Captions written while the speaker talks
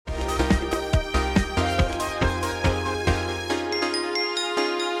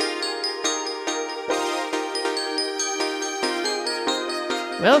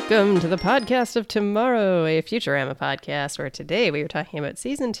Welcome to the podcast of tomorrow, a Futurama podcast where today we are talking about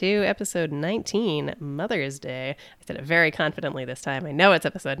season 2, episode 19, Mother's Day. I said it very confidently this time. I know it's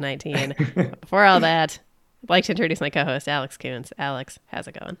episode 19. But before all that, I'd like to introduce my co-host, Alex Kuntz. Alex, how's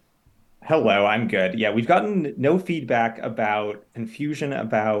it going? Hello, I'm good. Yeah, we've gotten no feedback about confusion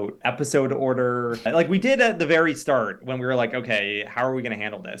about episode order. Like we did at the very start when we were like, okay, how are we going to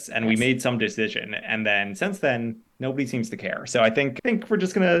handle this? And we Yes. made some decision. And then since then, nobody seems to care. So I think we're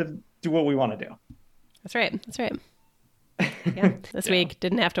just going to do what we want to do. That's right. That's right. Yeah. This Yeah. week,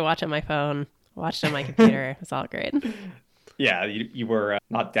 didn't have to watch on my phone. Watched on my computer. It's all great. Yeah, you were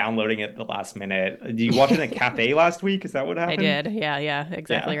not downloading it the last minute. Did you watch it in a cafe last week? Is that what I happened? did. Yeah,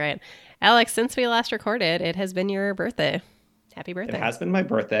 exactly Yeah. right. Alex, since we last recorded, it has been your birthday. Happy It birthday. has been my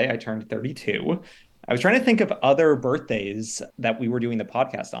birthday. I turned 32. I was trying to think of other birthdays that we were doing the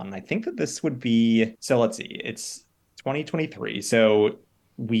podcast on. I think that this would be, so let's see, it's 2023. So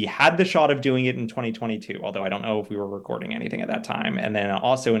we had the shot of doing it in 2022, although I don't know if we were recording anything at that time. And then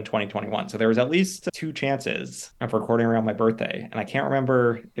also in 2021. So there was at least two chances of recording around my birthday. And I can't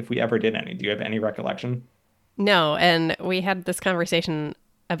remember if we ever did any. Do you have any recollection? No, and we had this conversation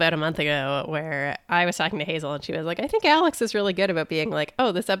about a month ago where I was talking to Hazel and she was like, I think Alex is really good about being like,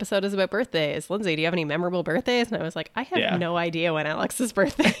 oh, this episode is about birthdays. Lindsay, do you have any memorable birthdays? And I was like, I have Yeah. no idea when Alex's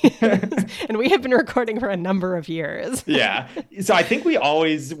birthday is. And we have been recording for a number of years. Yeah. So I think we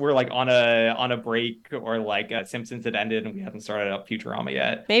always were like on a break or like Simpsons had ended and we hadn't started up Futurama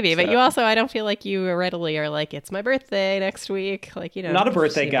yet. Maybe, but So you also, I don't feel like you readily are like, it's my birthday next week. Like, you know, not a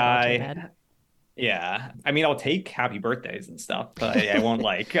birthday shave it all to your head. guy. Yeah. I mean, I'll take happy birthdays and stuff, but I won't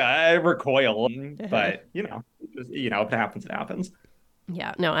like recoil. But if it happens, it happens.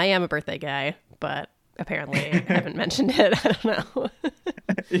 Yeah, no, I am a birthday guy, but apparently I haven't mentioned it. I don't know.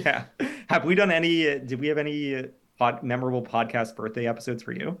 Yeah. Did we have any memorable podcast birthday episodes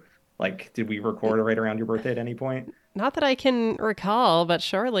for you? Like, did we record right around your birthday at any point? Not that I can recall, but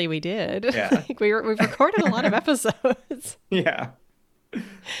surely we did. Yeah. Like we've recorded a lot of episodes, Yeah.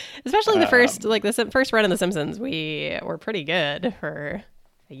 especially the first first run of The Simpsons. We were pretty good for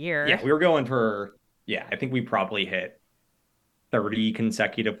a year. Yeah, we were going for, yeah, I think we probably hit 30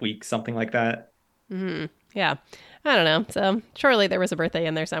 consecutive weeks, something like that. Yeah, I don't know. So surely there was a birthday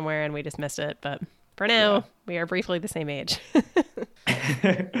in there somewhere, and we just missed it. But for now, Yeah. we are briefly the same age.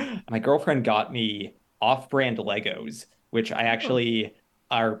 My girlfriend got me off-brand Legos, which I actually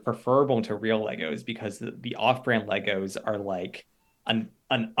are preferable to real Legos because the off-brand Legos are like an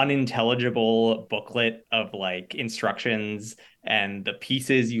unintelligible booklet of like instructions, and the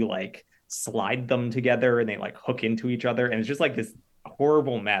pieces you like slide them together and they like hook into each other, and it's just like this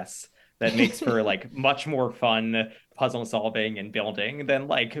horrible mess that makes for like much more fun puzzle solving and building than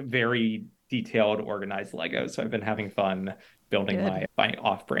like very detailed organized Legos. So I've been having fun building Good. my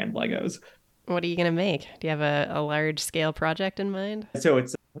off-brand Legos. What are you gonna make? Do you have a large scale project in mind? So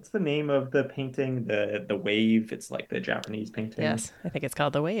it's what's the name of the painting? The wave. It's like the Japanese painting. Yes, I think it's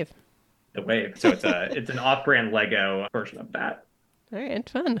called The Wave. The wave. So it's an off-brand Lego version of that. All right,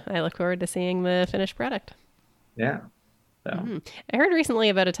 fun. I look forward to seeing the finished product. Yeah. So I heard recently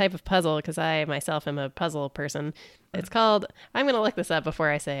about a type of puzzle because I myself am a puzzle person. It's called, I'm going to look this up before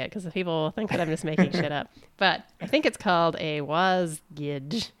I say it because people think that I'm just making shit up. But I think it's called a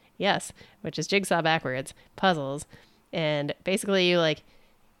Wazgij. Yes, which is jigsaw backwards puzzles. And basically you like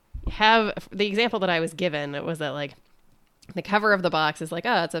have the example that I was given was that like the cover of the box is like,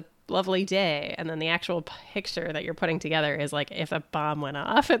 oh, it's a lovely day. And then the actual picture that you're putting together is like if a bomb went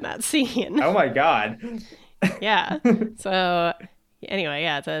off in that scene. oh my God. Yeah. So anyway,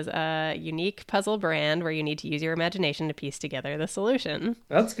 yeah, it says unique puzzle brand where you need to use your imagination to piece together the solution.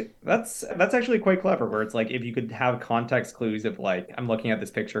 That's actually quite clever where it's like if you could have context clues of like I'm looking at this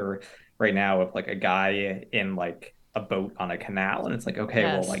picture right now of like a guy in like a boat on a canal and it's like okay,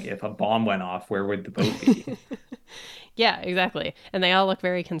 well Yes. like if a bomb went off, where would the boat be? Yeah, exactly. And they all look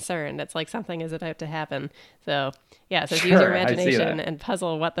very concerned. It's like something is about to happen. So yeah, it says use your Sure, I see imagination that. and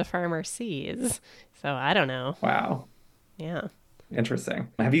puzzle what the farmer sees. So I don't know. Wow. Yeah. Interesting.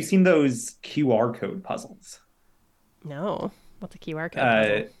 Have you seen those QR code puzzles? No. What's a QR code Uh,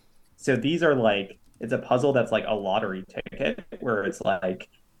 puzzle? so these are like it's a puzzle that's like a lottery ticket where it's like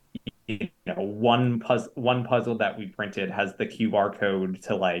one puzzle that we printed has the QR code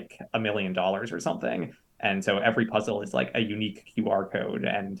to like $1 million or something. And so every puzzle is like a unique QR code,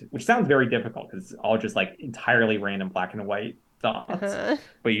 and which sounds very difficult because it's all just like entirely random black and white dots. Uh-huh.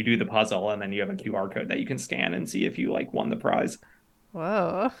 But you do the puzzle and then you have a QR code that you can scan and see if you like won the prize.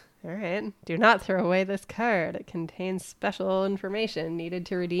 Whoa. All right. Do not throw away this card. It contains special information needed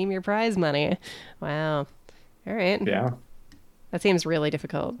to redeem your prize money. Wow. All right. Yeah. That seems really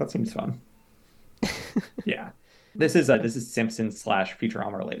difficult. That seems fun. Yeah. This is Simpsons slash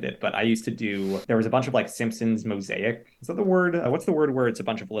Futurama related, but I used to do there was a bunch of like Simpsons mosaic. Is that the word? What's the word where it's a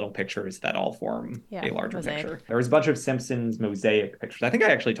bunch of little pictures that all form Yeah, a larger mosaic. picture? There was a bunch of Simpsons mosaic pictures. I think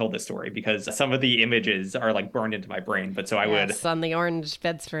I actually told this story because some of the images are like burned into my brain. But so I would Yes, on the orange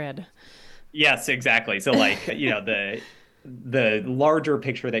bedspread. Yes, exactly. So like, the larger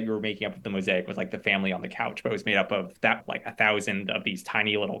picture that you were making up of the mosaic was like the family on the couch, but it was made up of that like 1,000 of these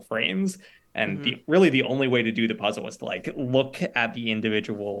tiny little frames. And Hmm. the only way to do the puzzle was to like look at the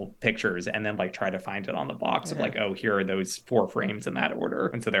individual pictures and then like try to find it on the box of Yeah. like, oh, here are those four frames in that order.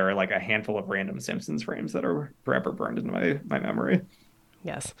 And so there are like a handful of random Simpsons frames that are forever burned into my memory.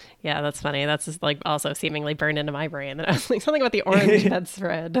 Yes. Yeah, that's funny. That's just like also seemingly burned into my brain. And I was like something about the orange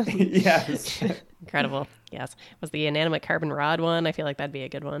bedspread. Yes. Incredible. Yes. Was the inanimate carbon rod one? I feel like that'd be a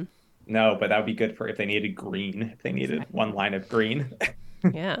good one. No, but that would be good for if they needed green, if they needed Exactly. one line of green.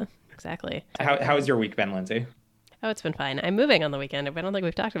 Yeah, exactly. How's your week been, Lindsay? Oh, it's been fine. I'm moving on the weekend. I don't think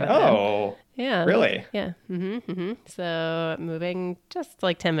we've talked about that. Oh, Yeah. really? Yeah. So moving just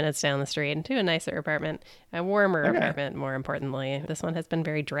like 10 minutes down the street into a nicer apartment, a warmer Okay. apartment, more importantly. This one has been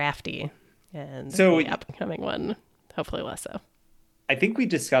very drafty, and So the upcoming one, hopefully less so. I think we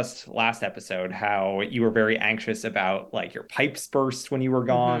discussed last episode how you were very anxious about like your pipes burst when you were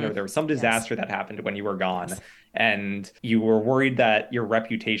gone, or there was some Yes. disaster that happened when you were gone. Yes. And you were worried that your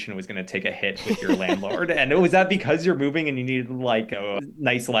reputation was going to take a hit with your landlord. And was that because you're moving and you needed like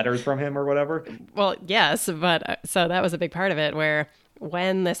nice letters from him or whatever? Well, yes, but so that was a big part of it where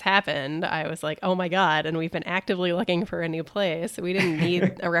when this happened, I was like, oh my God. And we've been actively looking for a new place. We didn't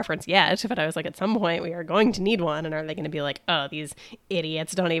need a reference yet, but I was like, at some point we are going to need one. And are they going to be like, oh, these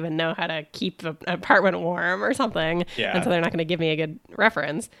idiots don't even know how to keep an apartment warm or something? And Yeah. so they're not going to give me a good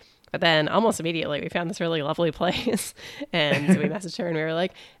reference. But then almost immediately we found this really lovely place and so we messaged her and we were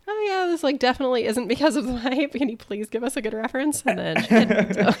like, oh yeah, this like definitely isn't because of the hype. Can you please give us a good reference? And then she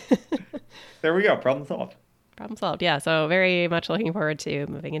did. So There we go. Problem solved. problem solved. Yeah. So very much looking forward to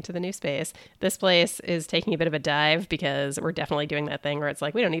moving into the new space. This place is taking a bit of a dive because we're definitely doing that thing where it's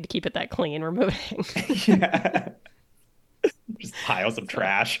like, we don't need to keep it that clean. We're moving. Yeah. Just piles of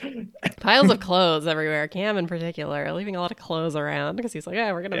trash. Piles of clothes everywhere. Cam in particular, leaving a lot of clothes around because he's like,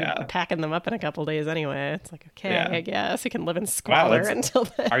 yeah, we're going to be Yeah. packing them up in a couple days anyway. It's like, okay, Yeah. I guess we can live in Wow, squalor until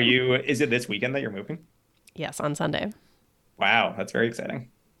then. is it this weekend that you're moving? Yes, on Sunday. Wow, that's very exciting.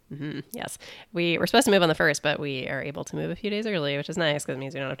 Yes. We were supposed to move on the 1st, but we are able to move a few days early, which is nice because it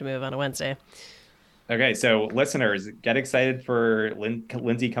means we don't have to move on a Wednesday. Okay, so listeners, get excited for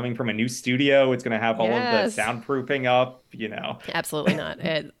Lindsay coming from a new studio. It's going to have all of Yes. the soundproofing up. Absolutely not.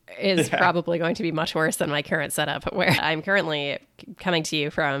 It is Yeah. probably going to be much worse than my current setup, where I'm currently coming to you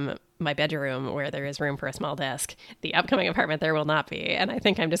from my bedroom where there is room for a small desk. The upcoming apartment, there will not be. And I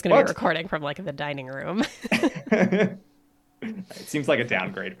think I'm just going to be What? recording from like the dining room. It seems like a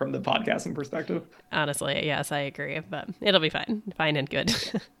downgrade from the podcasting perspective. Honestly, yes, I agree. But it'll be fine. Fine and good.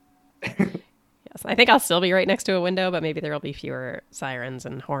 Yes. I think I'll still be right next to a window, but maybe there will be fewer sirens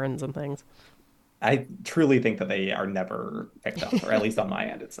and horns and things. I truly think that they are never picked up, or at least on my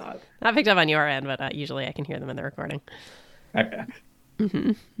end, it's not. Not picked up on your end, but usually I can hear them in the recording. Okay.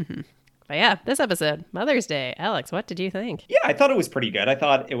 But yeah, this episode, Mother's Day. Alex, what did you think? Yeah, I thought it was pretty good. I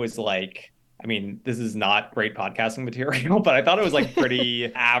thought it was like, I mean, this is not great podcasting material, but I thought it was like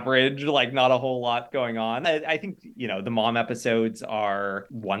pretty average, like not a whole lot going on. I think, the mom episodes are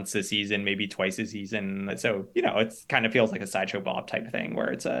once a season, maybe twice a season. So, it's kind of feels like a Sideshow Bob type thing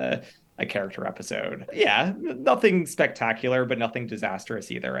where it's a character episode. Yeah, nothing spectacular, but nothing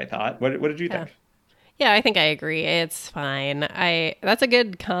disastrous either, I thought. What did you Yeah. think? Yeah, I think I agree. It's fine. That's a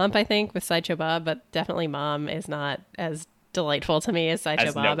good comp, I think, with Sideshow Bob, but definitely Mom is not as delightful to me as Sideshow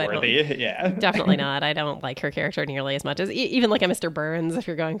As Bob. noteworthy, yeah. Definitely not. I don't like her character nearly as much as even like a Mr. Burns. If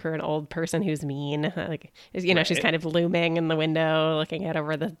you're going for an old person who's mean, like she's Right. kind of looming in the window, looking out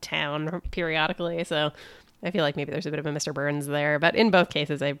over the town periodically. So I feel like maybe there's a bit of a Mr. Burns there. But in both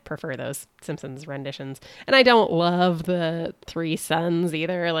cases, I prefer those Simpsons renditions. And I don't love the three sons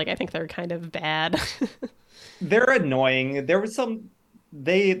either. Like I think they're kind of bad. They're annoying. There was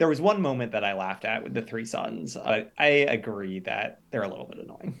one moment that I laughed at with the three sons. I agree that they're a little bit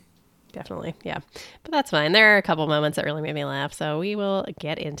annoying. Definitely. Yeah. But that's fine. There are a couple moments that really made me laugh, so we will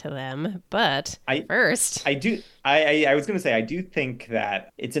get into them. But I first, I do I was gonna say I do think that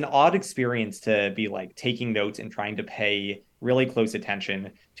it's an odd experience to be like taking notes and trying to pay really close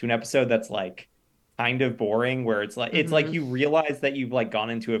attention to an episode that's like kind of boring where it's like Mm-hmm. you realize that you've like gone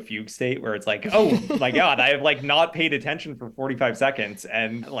into a fugue state where it's like, oh my God, I have like not paid attention for 45 seconds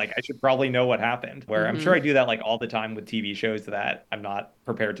and like I should probably know what happened. Where I'm sure Mm-hmm. I do that like all the time with TV shows that I'm not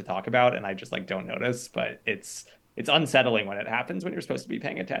prepared to talk about and I just like don't notice, but it's unsettling when it happens when you're supposed to be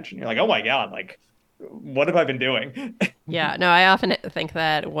paying attention. You're like, oh my God, like what have I been doing? Yeah, no, I often think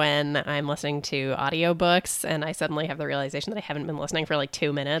that when I'm listening to audiobooks and I suddenly have the realization that I haven't been listening for like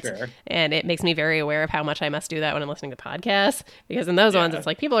 2 minutes, Sure. and it makes me very aware of how much I must do that when I'm listening to podcasts. Because in those ones, Yeah. it's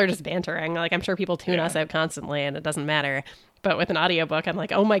like people are just bantering. Like I'm sure people tune us Yeah. out constantly and it doesn't matter. But with an audiobook, I'm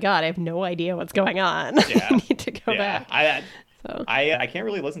like, oh my God, I have no idea what's going on. I Yeah. need to go Yeah. back. I So, I can't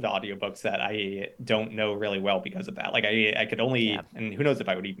really listen to audiobooks that I don't know really well because of that. Like I could yeah. only, and who knows if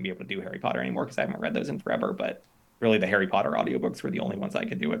I would even be able to do Harry Potter anymore because I haven't read those in forever, but really the Harry Potter audiobooks were the only ones I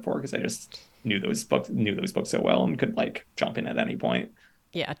could do it for because I just knew those books so well and could like jump in at any point.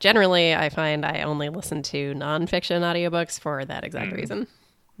 Yeah. Generally, I find I only listen to nonfiction audiobooks for that exact Mm, reason.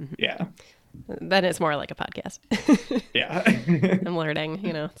 yeah. Then it's more like a podcast. Yeah. I'm learning,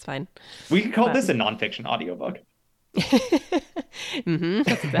 it's fine. We could call But this a nonfiction audiobook.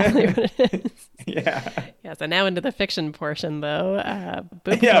 that's exactly what it is. Yeah. Yeah, so now into the fiction portion, though.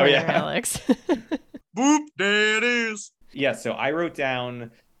 Boop Yeah, oh, corner, yeah. Alex. Boop, there it is. Yeah, so I wrote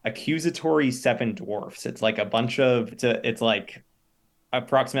down accusatory seven dwarfs. It's like a bunch of it's like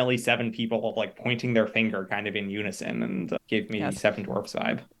approximately seven people like pointing their finger kind of in unison and gave me Yes. seven dwarfs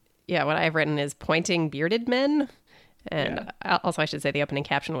vibe. Yeah, what I've written is pointing bearded men. Yeah. And also, I should say the opening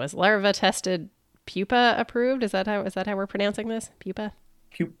caption was larva tested, pupa approved. Is that how we're pronouncing this? Pupa?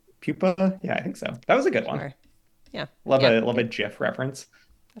 Pupa? Yeah, I think so. That was a good one. Or, yeah. Love Yeah, a GIF reference.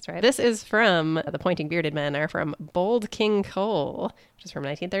 that's right. This is from the Pointing Bearded Men are from Bold King Cole, which is from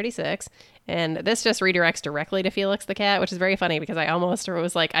 1936. And this just redirects directly to Felix the Cat, which is very funny because I almost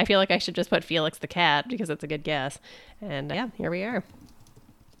was like, I feel like I should just put Felix the Cat because it's a good guess. And yeah, here we are.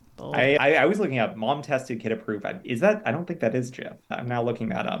 Bold. I was looking up mom tested kid approved. Is that I don't think that is GIF. I'm now looking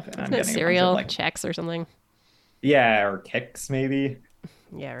that up and I'm Isn't it getting a bunch of cereal like checks or something? yeah, or kicks maybe.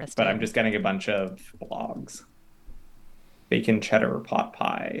 Yeah, rest But it. I'm just getting a bunch of blogs. Bacon cheddar pot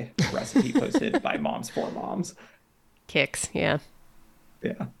pie recipe posted by Moms for Moms. Kicks. Yeah.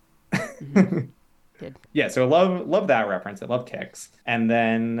 Yeah. Good. Yeah, so love that reference. I love kicks. And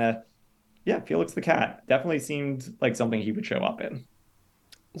then yeah, Felix the cat definitely seemed like something he would show up in.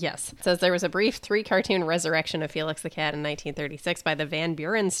 Yes. It says there was a brief 3-cartoon resurrection of Felix the Cat in 1936 by the Van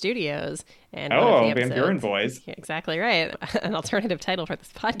Buren Studios. And one of Oh, the Van Buren episodes- boys. Yeah, exactly right. An alternative title for this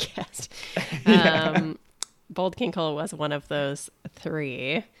podcast. Yeah. Bold King Cole was one of those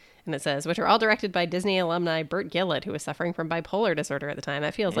 3. And it says, which were all directed by Disney alumni Burt Gillett, who was suffering from bipolar disorder at the time.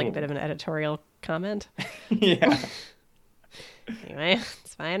 That feels like a bit of an editorial comment. Yeah. Anyway,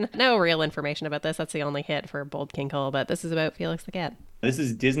 it's fine. No real information about this. That's the only hit for Bold King Cole, but this is about Felix the Cat. This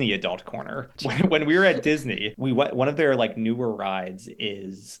is Disney Adult Corner. When we were at Disney, we went one of their like newer rides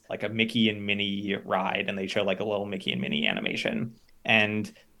is like a Mickey and Minnie ride, and they show like a little Mickey and Minnie animation.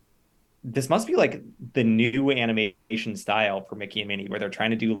 And this must be like the new animation style for Mickey and Minnie, where they're trying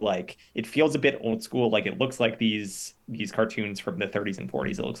to do like it feels a bit old school, like it looks like these cartoons from the 30s and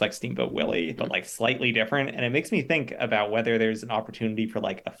 40s. It looks like Steamboat Willie, but like slightly different. And it makes me think about whether there's an opportunity for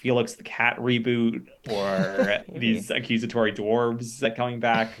like a Felix the Cat reboot or these accusatory dwarves that coming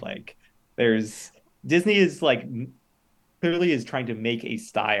back. Like there's Disney is like clearly is trying to make a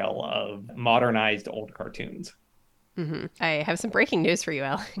style of modernized old cartoons. Mm-hmm. I have some breaking news for you,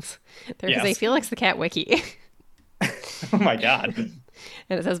 Alex. There is a Yes. Felix the Cat wiki. Oh my God.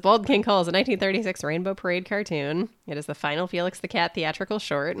 And it says Bold King Cole is a 1936 Rainbow Parade cartoon. It is the final Felix the Cat theatrical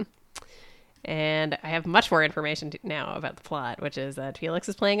short. And I have much more information now about the plot, which is that Felix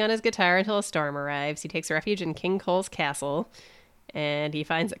is playing on his guitar until a storm arrives. He takes refuge in King Cole's castle, and he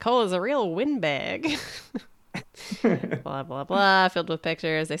finds that Cole is a real windbag. Blah, blah, blah, filled with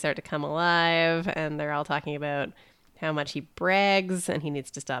pictures. They start to come alive, and they're all talking about how much he brags and he needs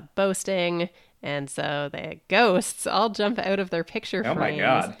to stop boasting. And so the ghosts all jump out of their picture Oh my frames,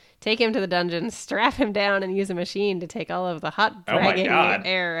 God. take him to the dungeon, strap him down, and use a machine to take all of the hot Oh my bragging God.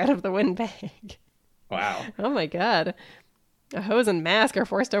 air out of the windbag. Wow. Oh my God. A hose and mask are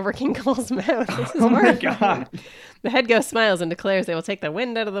forced over King Cole's mouth. This is Oh my horrifying. God. The head ghost smiles and declares they will take the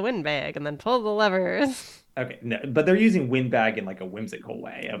wind out of the windbag and then pull the levers. Okay, no, but they're using windbag in like a whimsical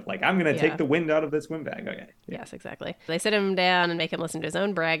way of like, I'm gonna Yeah. take the wind out of this windbag. Okay. Yes, exactly. They sit him down and make him listen to his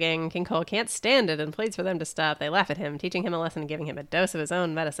own bragging. King Cole can't stand it and pleads for them to stop. They laugh at him, teaching him a lesson and giving him a dose of his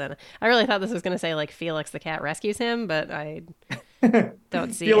own medicine. I really thought this was going to say like Felix the Cat rescues him, but I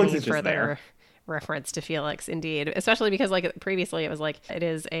don't see Felix any is just further there. reference to Felix, indeed. Especially because like previously it was like it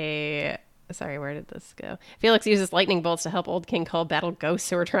is a Sorry, where did this go? Felix uses lightning bolts to help Old King Cole battle ghosts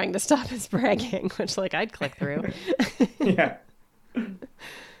who are trying to stop his bragging, which, like, I'd click through. Yeah.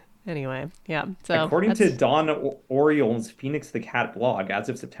 Anyway, yeah. So according to Don Oriole's Phoenix the Cat blog, as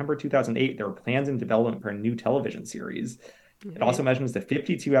of September 2008, there were plans in development for a new television series. It also mentions the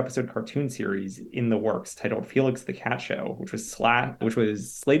 52-episode cartoon series in the works titled Felix the Cat Show, which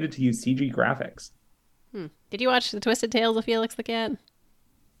was slated to use CG graphics. Did you watch the Twisted Tales of Felix the Cat?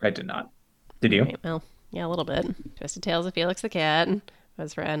 I did not. Did you? Right, well, yeah, a little bit. Twisted Tales of Felix the Cat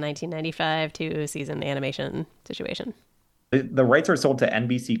was for a 1995 two-season animation situation. The rights are sold to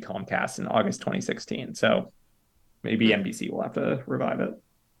NBC Comcast in August 2016, so maybe NBC will have to revive it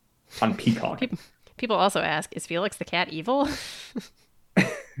on Peacock. People also ask, is Felix the Cat evil?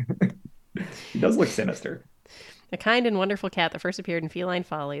 He does look sinister. A kind and wonderful cat that first appeared in Feline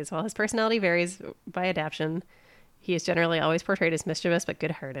Follies. While his personality varies by adaptation, he is generally always portrayed as mischievous but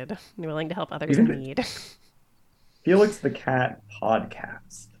good-hearted and willing to help others in need. Felix the Cat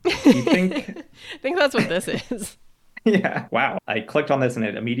podcast. You think? I think that's what this is. Yeah. Wow. I clicked on this and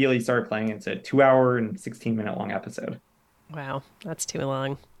it immediately started playing. It's a 2-hour and 16-minute long episode. Wow, that's too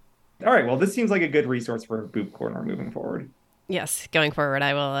long. All right. Well, this seems like a good resource for Boop Corner moving forward. Yes, going forward,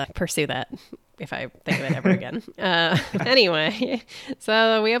 I will pursue that if I think of it ever again. Anyway,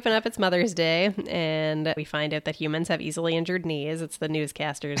 so we open up, it's Mother's Day, and we find out that humans have easily injured knees. It's the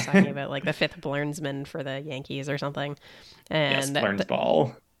newscasters talking about like the fifth Blernsman for the Yankees or something. And yes, Blerns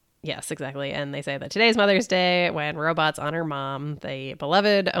ball. Yes, exactly. And they say that today's Mother's Day when robots honor Mom, the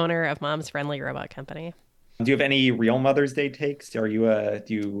beloved owner of Mom's Friendly Robot Company. Do you have any real Mother's Day takes? Are you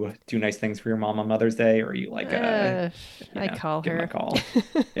do you do nice things for your mom on Mother's Day, or are you like I call her. A call.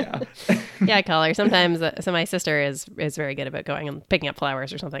 Yeah. Yeah, I call her sometimes. So my sister is very good about going and picking up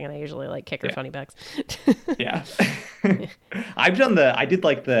flowers or something, and I usually like kick her funny bucks. Yeah. I did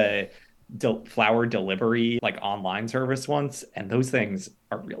like the flower delivery like online service once, and those things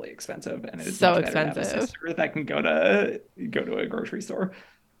are really expensive, and it's so much better to have expensive a sister that can go to a grocery store.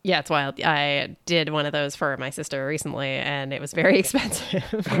 Yeah, it's wild. I did one of those for my sister recently, and it was very expensive.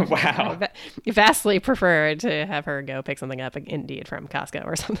 Wow. I vastly preferred to have her go pick something up, indeed, from Costco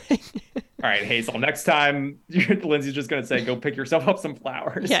or something. All right, Hazel, next time Lindsay's just going to say, go pick yourself up some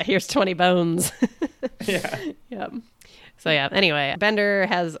flowers. Yeah, here's 20 bones. Yeah. Yep. So yeah, anyway, Bender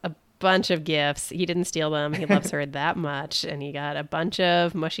has a bunch of gifts. He didn't steal them. He loves her that much. And he got a bunch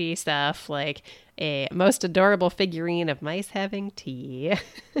of mushy stuff, like a most adorable figurine of mice having tea.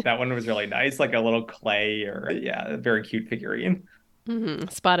 That one was really nice, like a little clay or, a very cute figurine. Mm-hmm.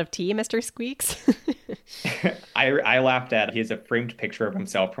 Spot of tea, Mr. Squeaks. I laughed at, he has a framed picture of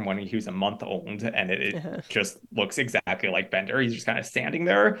himself from when he was a month old, and it just looks exactly like Bender. He's just kind of standing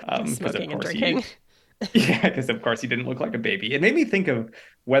there. Smoking and drinking. Yeah, because of course he didn't look like a baby. It made me think of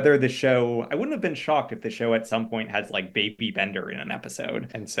whether the show, I wouldn't have been shocked if the show at some point has like baby Bender in an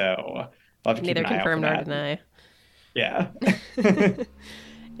episode. And so I'll have to keep neither an eye confirm out nor for that. deny. Yeah.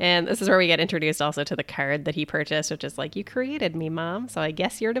 And this is where we get introduced also to the card that he purchased, which is like, you created me, Mom, so I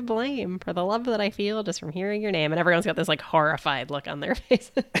guess you're to blame for the love that I feel just from hearing your name. And everyone's got this like horrified look on their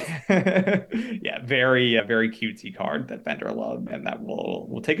faces. Yeah, very cutesy card that Bender loved, and that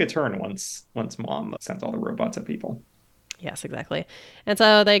will take a turn once Mom sends all the robots at people. Yes, exactly. And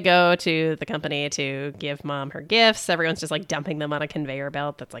so they go to the company to give Mom her gifts. Everyone's just like dumping them on a conveyor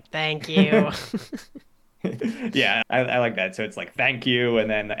belt that's like, thank you. Yeah, I like that. So it's like, thank you,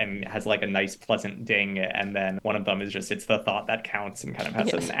 and has like a nice pleasant ding, and then one of them is just, it's the thought that counts, and kind of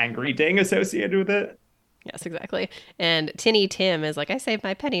has an angry ding associated with it. Yes, exactly. And Tinny Tim is like, I saved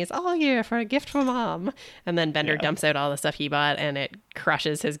my pennies all year for a gift for Mom. And then Bender dumps out all the stuff he bought, and it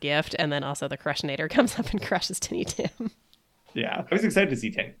crushes his gift. And then also the Crushinator comes up and crushes Tinny Tim. Yeah, I was excited to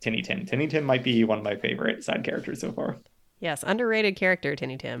see Tinny Tim. Tinny Tim might be one of my favorite side characters so far. Yes, underrated character,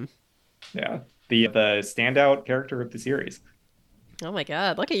 Tinny Tim. Yeah, the standout character of the series. Oh my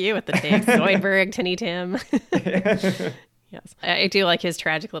God, look at you with the takes. Zoidberg, Tinny Tim. Yes, I do like his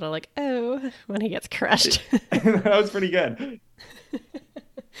tragic little like, oh, when he gets crushed. That was pretty good.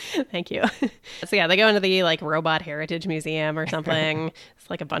 Thank you. So yeah, they go into the like Robot Heritage Museum or something. It's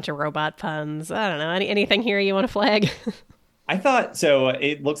like a bunch of robot puns. I don't know. Anything here you want to flag? I thought so.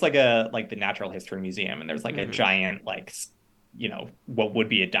 It looks like the Natural History Museum, and there's like a giant what would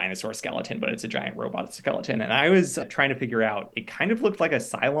be a dinosaur skeleton, but it's a giant robot skeleton. And I was trying to figure out, it kind of looked like a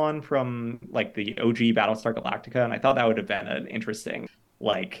Cylon from like the OG Battlestar Galactica, and I thought that would have been an interesting,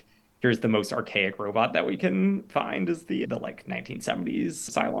 like, here's the most archaic robot that we can find is the like 1970s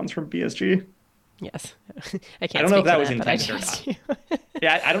Cylons from BSG. Yes. I don't know if that was intended or not.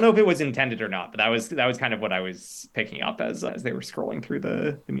 Yeah, I don't know if it was intended or not, but that was kind of what I was picking up as they were scrolling through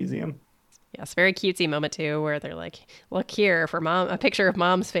the museum. Yes, very cutesy moment too, where they're like, "Look here for mom, a picture of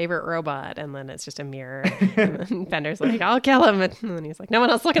mom's favorite robot," and then it's just a mirror. And then Bender's like, "I'll kill him," and then he's like, "No one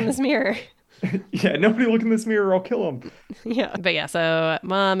else look in this mirror." Yeah, nobody look in this mirror, I'll kill him. Yeah, but yeah, so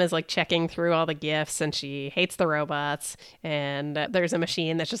mom is like checking through all the gifts, and she hates the robots. And there's a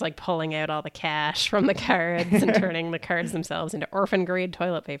machine that's just like pulling out all the cash from the cards and turning the cards themselves into orphan grade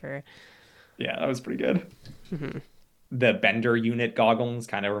toilet paper. Yeah, that was pretty good. The Bender unit goggles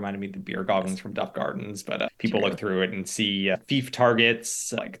kind of reminded me of the beer goggles from Duff Gardens, but people look through it and see thief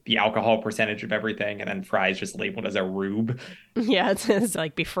targets, like the alcohol percentage of everything, and then Fry's just labeled as a rube. Yeah, it says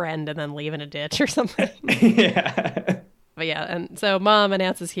like befriend and then leave in a ditch or something. Yeah. But yeah, and so mom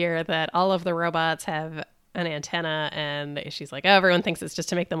announces here that all of the robots have an antenna, and she's like, oh, everyone thinks it's just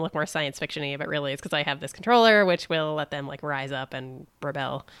to make them look more science fiction-y, but really it's because I have this controller, which will let them like rise up and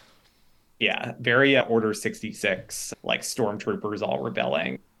rebel. Yeah, very Order 66, like stormtroopers all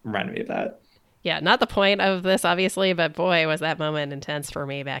rebelling. Reminded me of that. Yeah, not the point of this, obviously, but boy, was that moment intense for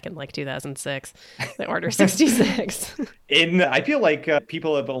me back in like 2006, the Order 66. I feel like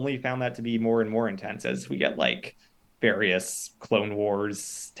people have only found that to be more and more intense as we get like various Clone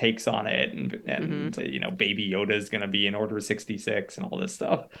Wars takes on it, and you know, Baby Yoda is going to be in Order 66 and all this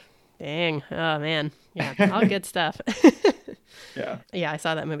stuff. Dang. Oh, man. Yeah, all good stuff. Yeah. Yeah, I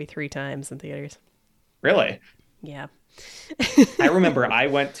saw that movie 3 times in theaters. Really? Yeah. I remember I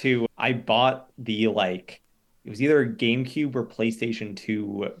bought the like, it was either GameCube or PlayStation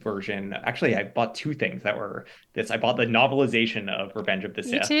 2 version. Actually, I bought 2 things that were this. I bought the novelization of Revenge of the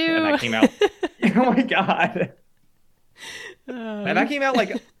Sith. too. And that came out. Oh my God. And that came out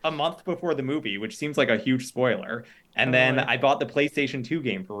like a month before the movie, which seems like a huge spoiler. And then I bought the PlayStation 2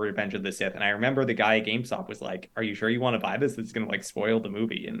 game for Revenge of the Sith. And I remember the guy at GameStop was like, are you sure you want to buy this? It's going to like spoil the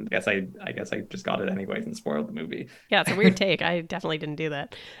movie. And I guess I just got it anyways and spoiled the movie. Yeah, it's a weird take. I definitely didn't do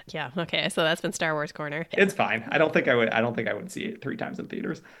that. Yeah. Okay. So that's been Star Wars Corner. It's fine. I don't think I would see it 3 times in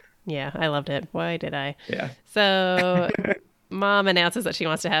theaters. Yeah, I loved it. Why did I? Yeah. So mom announces that she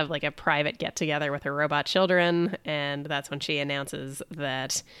wants to have like a private get together with her robot children. And that's when she announces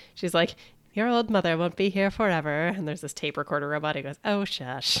that she's like, your old mother won't be here forever. And there's this tape recorder robot who goes, oh,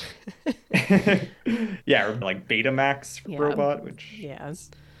 shush. Yeah, or like Betamax robot, which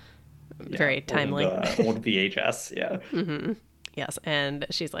is very timely. Old VHS, yeah. Mm-hmm. Yes, and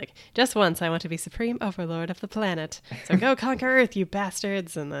she's like, just once I want to be supreme overlord of the planet. So go conquer Earth, you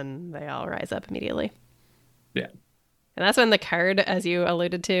bastards. And then they all rise up immediately. Yeah. And that's when the card, as you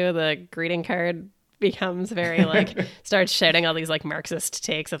alluded to, the greeting card becomes very like, starts shouting all these like Marxist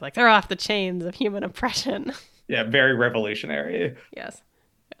takes of like, they're off the chains of human oppression. Yeah, very revolutionary. Yes.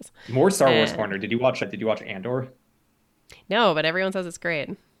 More Star Wars Corner. Did you watch Andor? No, but everyone says it's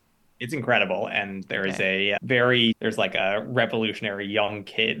great. It's incredible. And there's there's like a revolutionary young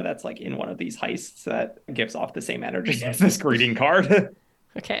kid that's like in one of these heists that gives off the same energy as this greeting card.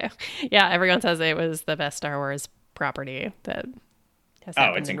 Okay. Yeah, everyone says it was the best Star Wars property that has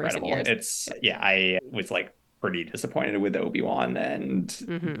happened it's in incredible. I was like pretty disappointed with Obi-Wan and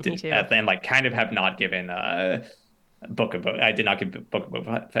then like kind of have not given I did not give Book of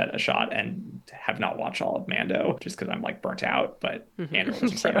Boba Fett a shot and have not watched all of Mando just because I'm like burnt out, but Andor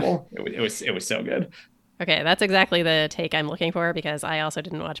was incredible. It was so good. Okay, that's exactly the take I'm looking for because I also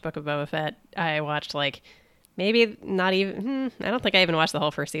didn't watch Book of Boba Fett. I watched like maybe not even I don't think I even watched the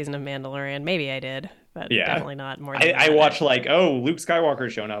whole first season of Mandalorian. Maybe I did, but definitely not more than I watched like, oh, Luke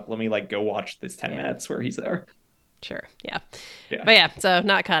Skywalker's shown up, let me like go watch this 10 minutes where he's there. Sure. Yeah. But yeah, so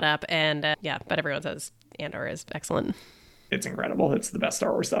not caught up and but everyone says Andor is excellent. It's incredible. It's the best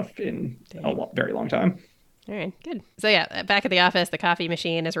Star Wars stuff in a very long time. All right, good. So yeah, back at the office, the coffee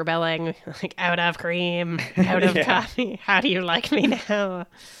machine is rebelling, like out of cream, out of coffee. How do you like me now?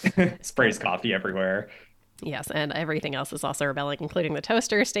 Sprays coffee everywhere. Yes, and everything else is also rebelling, including the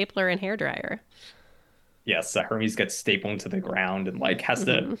toaster, stapler, and hairdryer. Yes, Hermes gets stapled to the ground and like has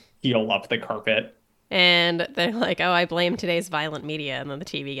to heal up the carpet. And they're like, oh, I blame today's violent media. And then the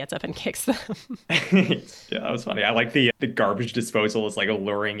TV gets up and kicks them. Yeah, that was funny. I like the garbage disposal is like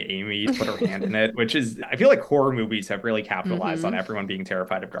alluring Amy to put her hand in it, which is, I feel like horror movies have really capitalized on everyone being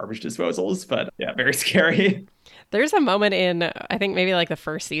terrified of garbage disposals. But yeah, very scary. There's a moment in, I think maybe like the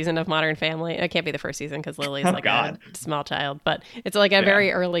first season of Modern Family. It can't be the first season because Lily's like a small child. But it's like a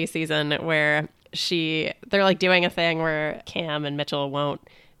very early season where they're like doing a thing where Cam and Mitchell won't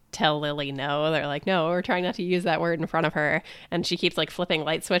tell Lily no. They're like, no, we're trying not to use that word in front of her. And she keeps like flipping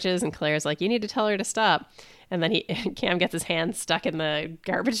light switches and Claire's like, you need to tell her to stop. And then Cam gets his hand stuck in the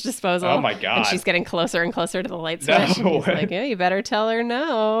garbage disposal. Oh my God. And she's getting closer and closer to the light switch. And he's like, oh, you better tell her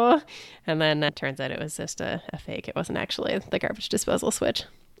no. And then it turns out it was just a fake. It wasn't actually the garbage disposal switch.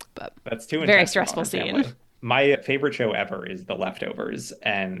 But That's too very intense stressful on our scene. family. My favorite show ever is The Leftovers.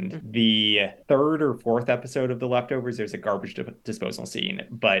 And the third or fourth episode of The Leftovers, there's a garbage disposal scene.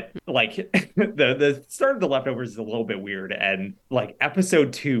 But like the start of The Leftovers is a little bit weird. And like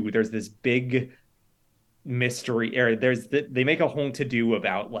episode 2, there's this big mystery, or they make a whole to do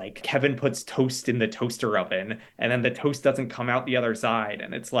about like Kevin puts toast in the toaster oven and then the toast doesn't come out the other side,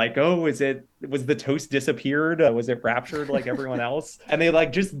 and it's like, oh, was the toast disappeared, was it raptured like everyone else? And they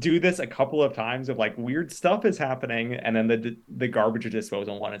like just do this a couple of times of like weird stuff is happening, and then the garbage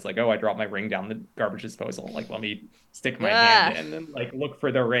disposal one is like, oh, I dropped my ring down the garbage disposal, like let me stick my hand and then like look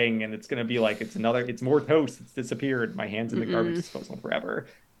for the ring, and it's gonna be like it's more toast, it's disappeared, my hand's in the garbage disposal forever,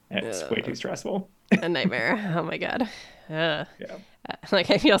 and it's way too stressful. A nightmare. Oh my God. Yeah. Like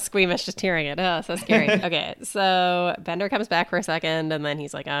I feel squeamish just hearing it. Oh, so scary. Okay, so Bender comes back for a second, and then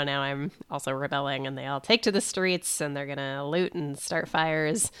he's like, oh, now I'm also rebelling, and they all take to the streets, and they're gonna loot and start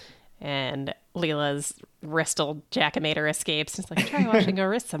fires, and Leela's wristle jackamator escapes. It's like, try washing a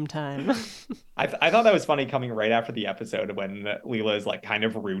wrist sometime. I thought that was funny coming right after the episode when Leela is like kind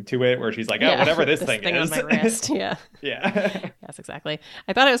of rude to it, where she's like, oh, whatever this thing is. On my wrist. Yeah. Yeah. Yes, exactly.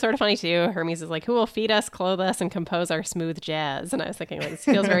 I thought it was sort of funny too. Hermes is like, who will feed us, clothe us, and compose our smooth jazz? And I was thinking, like, this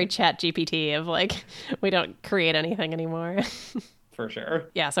feels very chat GPT of like, we don't create anything anymore. For sure.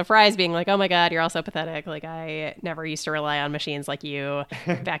 Yeah, so Fry's being like, oh my God, you're all so pathetic. Like, I never used to rely on machines like you.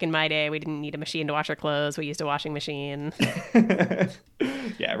 Back in my day, we didn't need a machine to wash our clothes. We used a washing machine.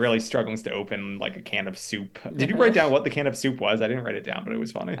 Yeah, really struggles to open like a can of soup. Did you write down what the can of soup was? I didn't write it down, but it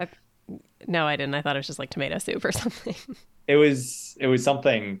was funny. No, I didn't. I thought it was just like tomato soup or something. It was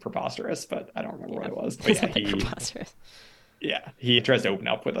something preposterous, but I don't remember what it was. But preposterous. Yeah, he tries to open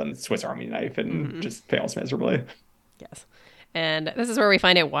up with a Swiss Army knife and just fails miserably. Yes. And this is where we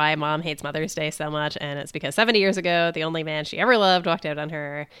find out why Mom hates Mother's Day so much. And it's because 70 years ago, the only man she ever loved walked out on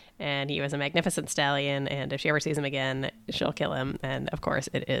her, and he was a magnificent stallion. And if she ever sees him again, she'll kill him. And of course,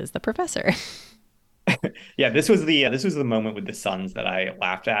 it is the professor. Yeah, this was the moment with the sons that I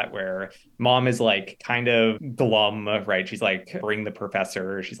laughed at, where Mom is like kind of glum, right? She's like, bring the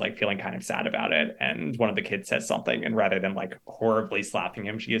professor. She's like feeling kind of sad about it. And one of the kids says something, and rather than like horribly slapping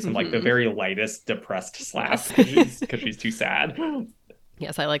him, she gives him like the very lightest depressed slap because she's too sad.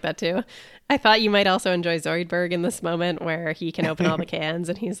 Yes, I like that too. I thought you might also enjoy Zoidberg in this moment where he can open all the cans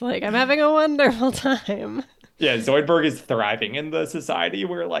and he's like, I'm having a wonderful time. Yeah, Zoidberg is thriving in the society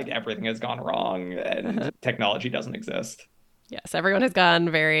where like everything has gone wrong and technology doesn't exist. Yes, everyone has gone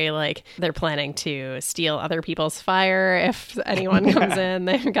very like they're planning to steal other people's fire if anyone comes in.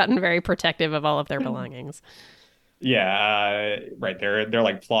 They've gotten very protective of all of their belongings. Yeah, right. They're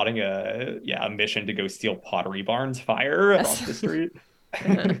like plotting a mission to go steal Pottery Barn's fire across the street.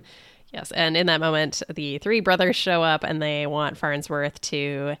 Yes, and in that moment, the three brothers show up and they want Farnsworth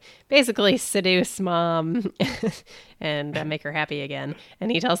to basically seduce Mom and make her happy again.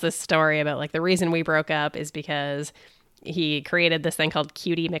 And he tells this story about like the reason we broke up is because he created this thing called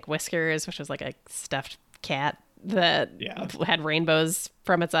Cutie McWhiskers, which was like a stuffed cat that had rainbows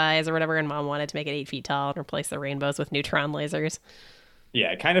from its eyes or whatever, and Mom wanted to make it 8 feet tall and replace the rainbows with neutron lasers.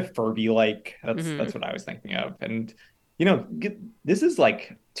 Yeah, kind of Furby-like. That's what I was thinking of. And you know, this is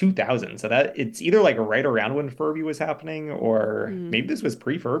like 2000, so that it's either like right around when Furby was happening, or maybe this was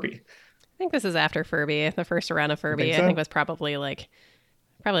pre-Furby. I think this is after Furby. The first round of Furby, I think was probably like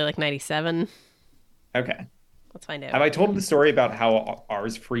 97. Okay, let's find out. Have I told the story about how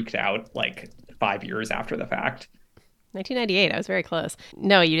ours freaked out like 5 years after the fact? 1998. I was very close.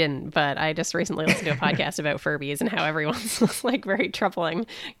 No, you didn't. But I just recently listened to a podcast about Furbies and how everyone's was like very troubling.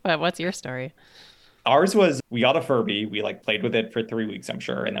 But what's your story? Ours was, we got a Furby, we like played with it for 3 weeks, I'm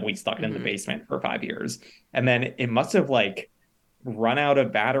sure, and then we stuck it in the basement for 5 years. And then it must have like run out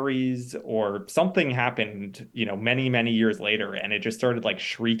of batteries or something happened, you know, many, many years later, and it just started like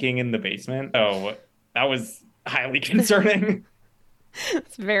shrieking in the basement. So that was highly concerning.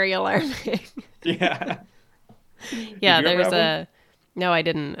 It's very alarming. Yeah. Yeah, there's a... No, I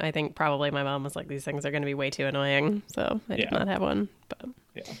didn't. I think probably my mom was like, these things are going to be way too annoying. So I did not have one. But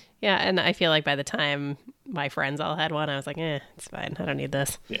yeah, and I feel like by the time my friends all had one, I was like, it's fine. I don't need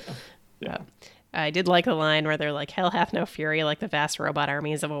this. Yeah. I did like the line where they're like, hell hath no fury like the vast robot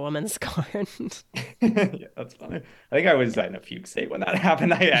armies of a woman scorned. Yeah, that's funny. I think I was in a fugue state when that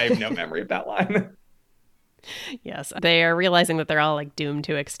happened. I have no memory of that line. Yes, they are realizing that they're all like doomed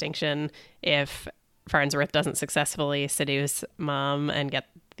to extinction if Farnsworth doesn't successfully seduce Mom and get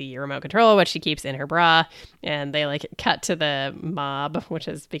the remote control, which she keeps in her bra. And they like cut to the mob, which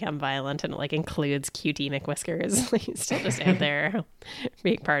has become violent, and it like includes Cutie McWhiskers. He's still just out there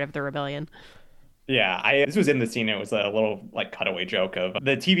being part of the rebellion. Yeah, I this was in the scene. It was a little like cutaway joke of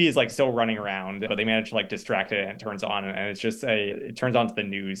the TV is like still running around, but they managed to like distract it and it turns on, and it's just it turns on to the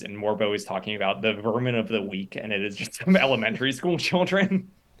news, and Morbo is talking about the vermin of the week, and it is just some elementary school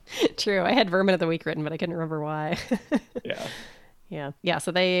children. True. I had Vermin of the Week written, but I couldn't remember why. Yeah. Yeah. Yeah.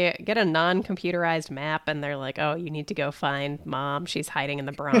 So they get a non computerized map and they're like, oh, you need to go find mom. She's hiding in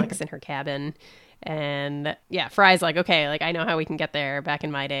the Bronx in her cabin. And yeah, Fry's like, okay, like I know how we can get there. Back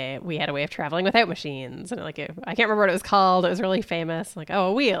in my day, we had a way of traveling without machines. And like, I can't remember what it was called. It was really famous. Like, oh,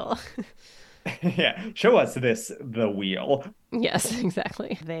 a wheel. Yeah, show us the wheel. Yes,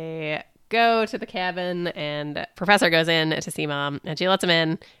 exactly. They go to the cabin and Professor goes in to see mom and she lets him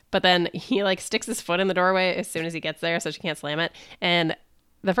in, but then he like sticks his foot in the doorway as soon as he gets there so she can't slam it. And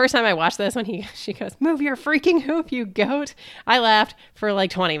the first time I watched this, when she goes, move your freaking hoop, you goat, I laughed for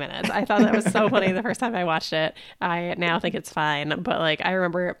like 20 minutes. I thought that was so funny the first time I watched it. I now think it's fine, but like I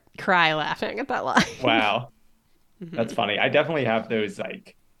remember cry laughing at that line. Wow. That's funny. I definitely have those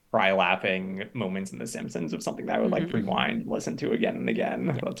like cry laughing moments in The Simpsons of something that I would like rewind, listen to again and again.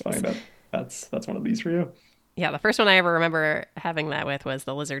 Yeah. That's funny. That's one of these for you. Yeah, the first one I ever remember having that with was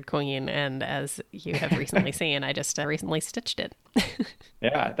the Lizard Queen, and as you have recently seen, I just recently stitched it.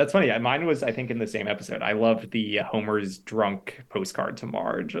 Yeah, that's funny. Mine was, I think, in the same episode. I loved the Homer's drunk postcard to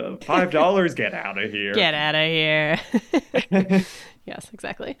Marge of $5, get out of here. Get out of here. Yes,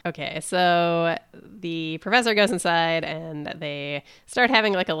 exactly. Okay, so the professor goes inside and they start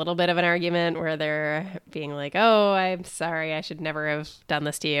having like a little bit of an argument where they're being like, oh, I'm sorry, I should never have done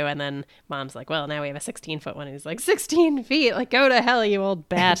this to you. And then mom's like, well, now we have a 16-foot one. And he's like, 16 feet? Like, go to hell, you old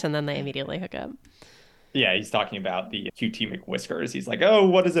bat. And then they immediately hook up. Yeah, he's talking about the QT McWhiskers. He's like, oh,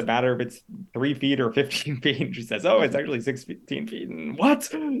 what does it matter if it's 3 feet or 15 feet? And she says, oh, it's actually 16 feet. And what?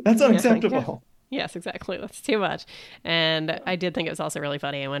 That's unacceptable. Yes, exactly. That's too much. And I did think it was also really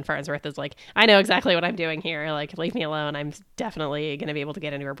funny when Farnsworth is like, I know exactly what I'm doing here. Like, leave me alone. I'm definitely going to be able to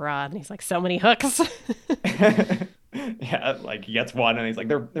get into her bra. And he's like, so many hooks. Yeah, like he gets one and he's like,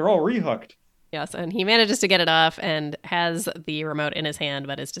 they're all rehooked. Yes, and he manages to get it off and has the remote in his hand,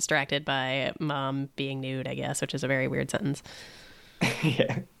 but is distracted by mom being nude, I guess, which is a very weird sentence.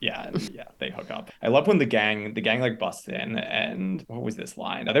 Yeah, they hook up. I love when the gang like busts in, and what was this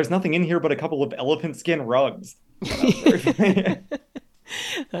line? There's nothing in here but a couple of elephant skin rugs. That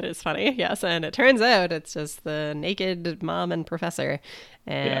is funny, yes, and it turns out it's just the naked mom and professor,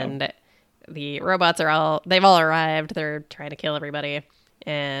 and the robots they've all arrived. They're trying to kill everybody,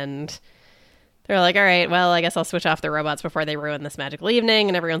 and they're like, all right, well, I guess I'll switch off the robots before they ruin this magical evening,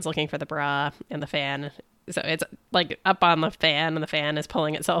 and everyone's looking for the bra and the fan. So it's like up on the fan, and the fan is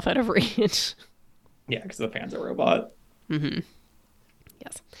pulling itself out of reach. Yeah, because the fan's a robot. Mm-hmm.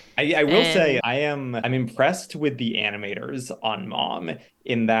 Yes. I will say I'm impressed with the animators on Mom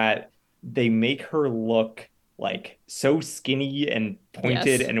in that they make her look like so skinny and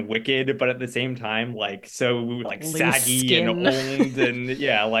pointed and wicked, but at the same time like so like saggy skin. and old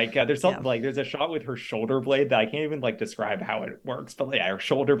and like there's something like there's a shot with her shoulder blade that I can't even like describe how it works, but her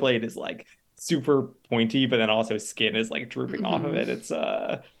shoulder blade is like super pointy, but then also skin is like drooping off of it.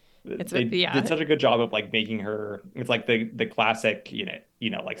 They did such a good job of like making her. It's like the classic,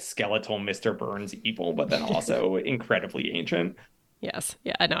 like skeletal Mr. Burns evil, but then also incredibly ancient. Yes,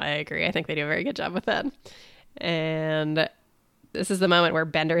 yeah, no, I agree. I think they do a very good job with that. And this is the moment where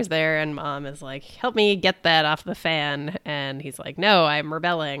Bender's there, and mom is like, "Help me get that off the fan," and he's like, "No, I'm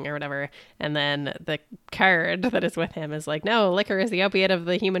rebelling," or whatever. And then the card that is with him is like, "No, liquor is the opiate of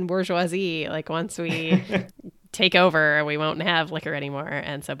the human bourgeoisie. Like once we." Take over, we won't have liquor anymore.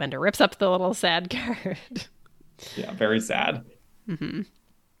 And so Bender rips up the little sad card. Yeah, very sad. Mm-hmm.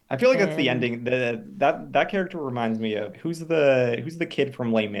 I feel like that's the ending. That character reminds me of who's the kid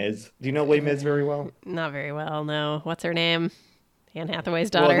from Les Mis? Do you know Les Mis very well? Not very well, no. What's her name? Anne Hathaway's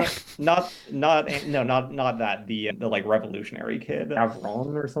daughter. Well, not that the like revolutionary kid,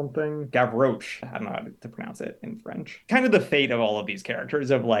 Gavron or something, Gavroche. I don't know how to pronounce it in French. Kind of the fate of all of these characters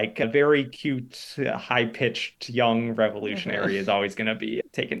of like a very cute, high-pitched young revolutionary is always going to be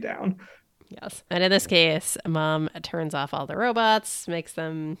taken down. Yes, and in this case, mom turns off all the robots, makes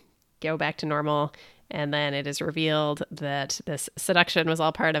them go back to normal. And then it is revealed that this seduction was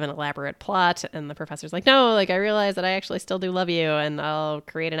all part of an elaborate plot. And the professor's like, no, like I realize that I actually still do love you. And I'll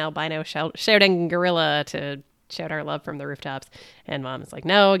create an albino shouting gorilla to shout our love from the rooftops. And mom is like,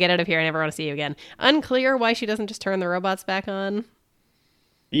 no, get out of here. I never want to see you again. Unclear why she doesn't just turn the robots back on.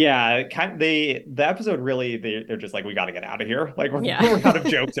 Yeah, the episode really, they're just like, we got to get out of here. Like we're out of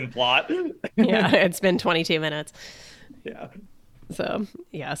jokes and plot. Yeah, it's been 22 minutes. Yeah. So,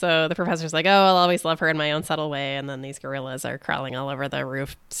 yeah. So the professor's like, oh, I'll always love her in my own subtle way. And then these gorillas are crawling all over the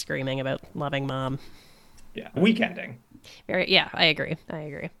roof, screaming about loving mom. Yeah. Weak ending. Yeah, I agree.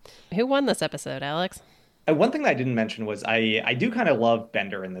 Who won this episode, Alex? One thing that I didn't mention was I do kind of love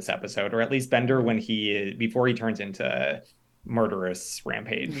Bender in this episode, or at least Bender when before he turns into murderous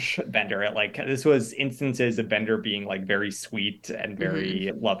rampage Bender. This was instances of Bender being like very sweet and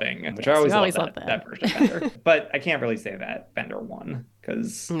very loving, which I always love that version of Bender. But I can't really say that Bender won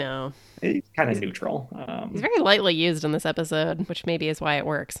because no, he's kind of neutral. He's very lightly used in this episode, which maybe is why it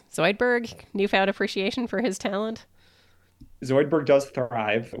works. Zoidberg, newfound appreciation for his talent. Zoidberg does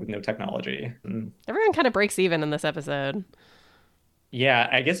thrive with no technology. Everyone kind of breaks even in this episode. Yeah,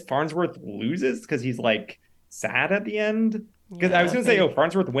 I guess Farnsworth loses because he's like sad at the end. Because I was gonna say,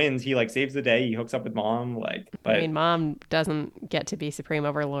 Farnsworth wins. He like saves the day. He hooks up with mom. But I mean, mom doesn't get to be Supreme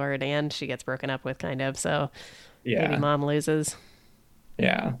Overlord, and she gets broken up with, kind of. So maybe mom loses.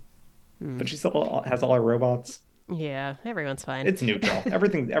 Yeah, but she still has all her robots. Yeah, everyone's fine. It's neutral.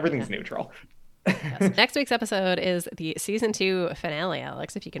 Everything's neutral. Yes. Next week's episode is the season 2 finale,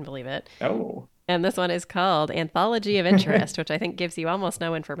 Alex, if you can believe it. Oh. And this one is called Anthology of Interest, which I think gives you almost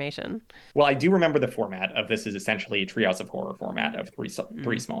no information. Well, I do remember the format of this is essentially a Treehouse of Horror format of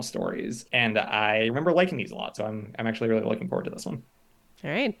three small stories. And I remember liking these a lot. So I'm actually really looking forward to this one. All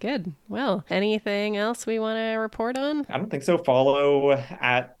right, good. Well, anything else we want to report on? I don't think so. Follow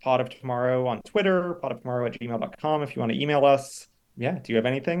at Pod of Tomorrow on Twitter, podoftomorrow@gmail.com if you want to email us. Yeah. Do you have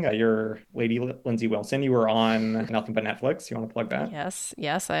anything? You're Lady Lindsay Wilson. You were on Nothing But Netflix. You want to plug that?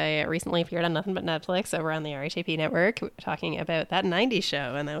 Yes. I recently appeared on Nothing But Netflix over on the RHAP network talking about that 90s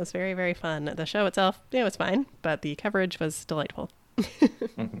show. And that was very, very fun. The show itself, it was fine, but the coverage was delightful.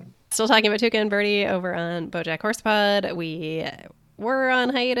 Still talking about Tuca and Birdie over on BoJack Horsepod. We were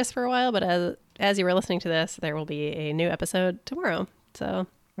on hiatus for a while, but as you were listening to this, there will be a new episode tomorrow. So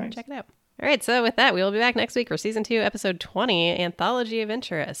Check it out. All right, so with that, we will be back next week for Season 2, Episode 20, Anthology of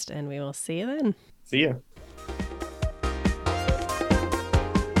Interest, and we will see you then. See ya.